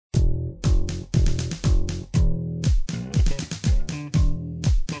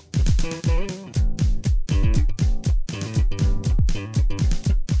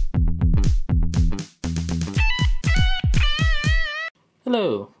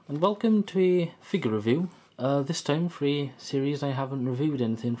and welcome to a figure review, this time for a series I haven't reviewed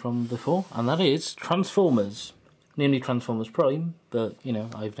anything from before, and that is Transformers. Namely Transformers Prime, but, you know,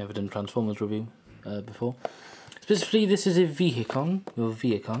 I've never done Transformers review before. Specifically, this is a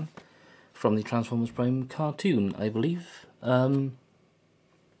Vehicon, from the Transformers Prime cartoon, I believe.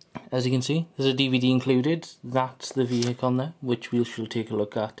 As you can see, there's a DVD included. That's the Vehicon there, which we shall take a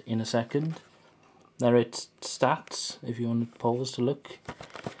look at in a second. There it's stats, if you want to pause to look.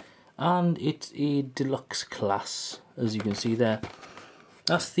 And it's a deluxe class, as you can see there.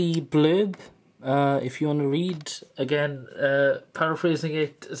 That's the blurb. If you want to read, again, paraphrasing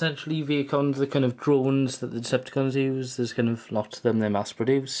it, essentially Vehicon's the kind of drones that the Decepticons use. There's kind of lots of them, they're mass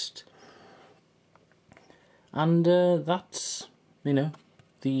produced. And that's, you know,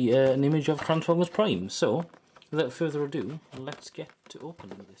 an image of Transformers Prime. So, without further ado, let's get to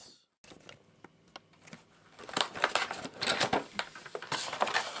opening this.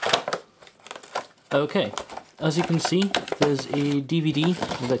 Okay, as you can see, there's a DVD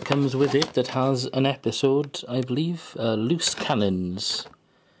that comes with it that has an episode, I believe, Loose Cannons.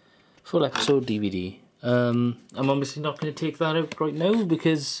 Full episode DVD. I'm obviously not going to take that out right now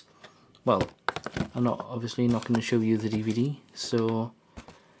because, well, I'm obviously not going to show you the DVD, so,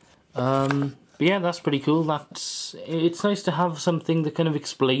 but yeah, that's pretty cool. It's nice to have something that kind of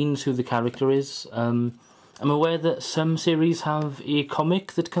explains who the character is. I'm aware that some series have a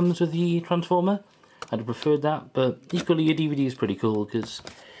comic that comes with the Transformer. I'd have preferred that, but equally a DVD is pretty cool because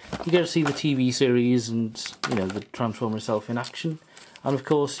you get to see the TV series and, you know, the Transformer itself in action. And of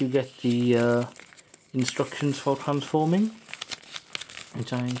course you get the instructions for transforming,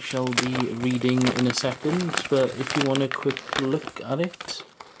 which I shall be reading in a second, but if you want a quick look at it,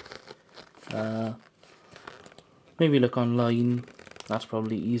 maybe look online, that's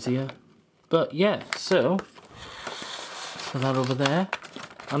probably easier. But yeah, so, put that over there.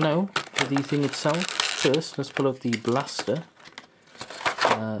 And now, for the thing itself, first let's pull up the blaster.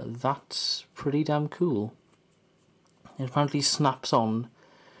 That's pretty damn cool. It apparently snaps on.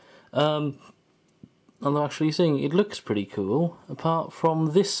 Although actually saying it looks pretty cool, apart from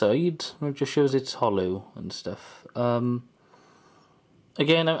this side, where it just shows it's hollow and stuff.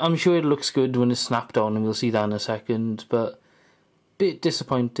 Again, I'm sure it looks good when it's snapped on, and we'll see that in a second, but bit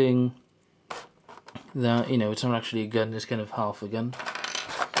disappointing that, you know, it's not actually a gun, it's kind of half a gun.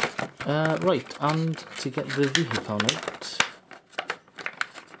 Right, and to get the Vehicon out,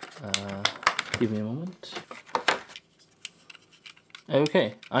 give me a moment.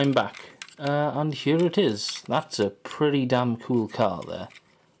 Okay, I'm back. And here it is. That's a pretty damn cool car there.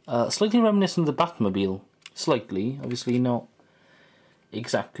 Slightly reminiscent of the Batmobile. Slightly, obviously not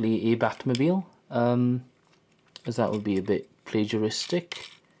exactly a Batmobile, as that would be a bit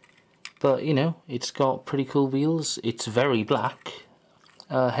plagiaristic. But, you know, it's got pretty cool wheels. It's very black.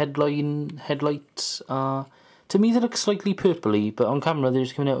 Headlights are, to me they look slightly purpley, but on camera they're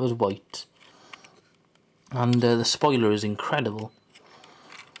just coming out as white. And the spoiler is incredible.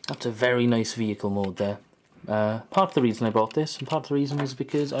 That's a very nice vehicle mode there. Part of the reason I bought this, and part of the reason is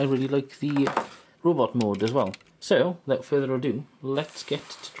because I really like the robot mode as well. So, without further ado, let's get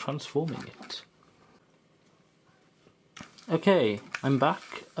to transforming it. Okay, I'm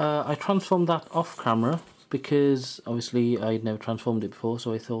back. I transformed that off camera because obviously I'd never transformed it before,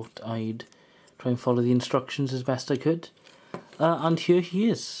 so I thought I'd try and follow the instructions as best I could. And here he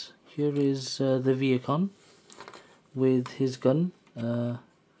is. Here is the Vehicon with his gun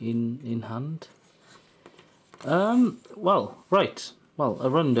in hand. Well, a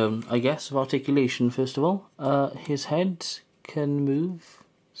rundown, I guess, of articulation first of all. His head can move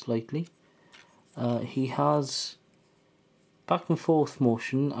slightly. He has back and forth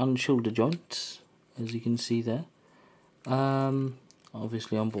motion and shoulder joints, as you can see there.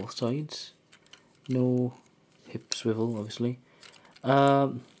 Obviously on both sides. No hip swivel, obviously.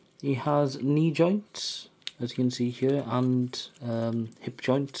 He has knee joints, as you can see here, and hip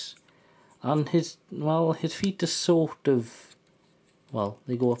joints. And his feet are sort of, well,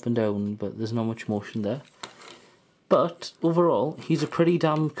 they go up and down, but there's not much motion there. But overall, he's a pretty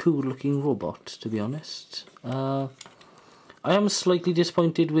damn cool looking robot, to be honest. I am slightly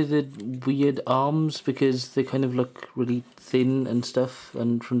disappointed with the weird arms because they kind of look really thin and stuff,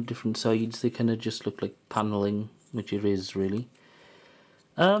 and from different sides they kind of just look like panelling, which it is really.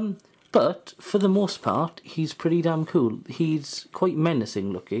 But for the most part, he's pretty damn cool. He's quite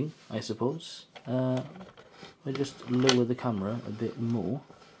menacing looking, I suppose. I just lower the camera a bit more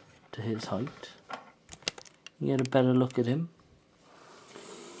to his height. You get a better look at him.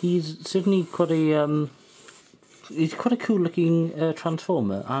 He's certainly quite a he's quite a cool looking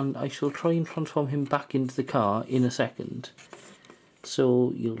Transformer, and I shall try and transform him back into the car in a second.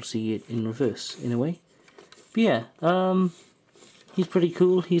 so you'll see it in reverse in a way. But yeah, he's pretty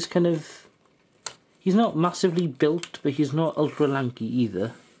cool. He's not massively built, but he's not ultra lanky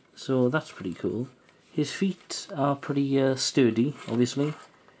either, so that's pretty cool. His feet are pretty sturdy, obviously,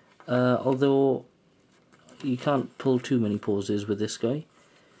 although you can't pull too many poses with this guy.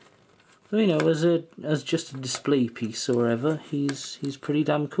 So, you know, as just a display piece or whatever, he's pretty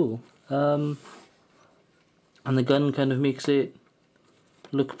damn cool. And the gun kind of makes it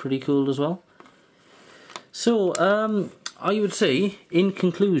look pretty cool as well. So, I would say, in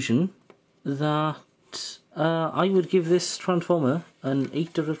conclusion, that I would give this Transformer an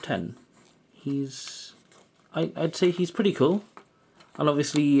 8 out of 10. I'd say he's pretty cool. And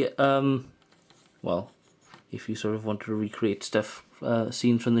obviously, well, if you sort of want to recreate stuff,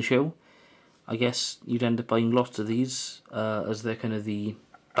 scenes from the show, I guess you'd end up buying lots of these, as they're kind of the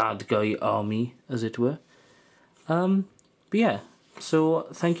bad guy army, as it were. But yeah, so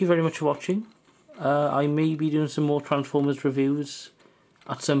thank you very much for watching. I may be doing some more Transformers reviews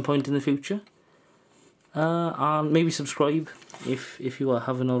at some point in the future. And maybe subscribe if you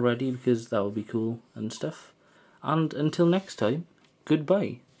haven't already, because that would be cool and stuff. And until next time,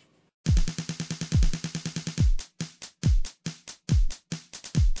 goodbye.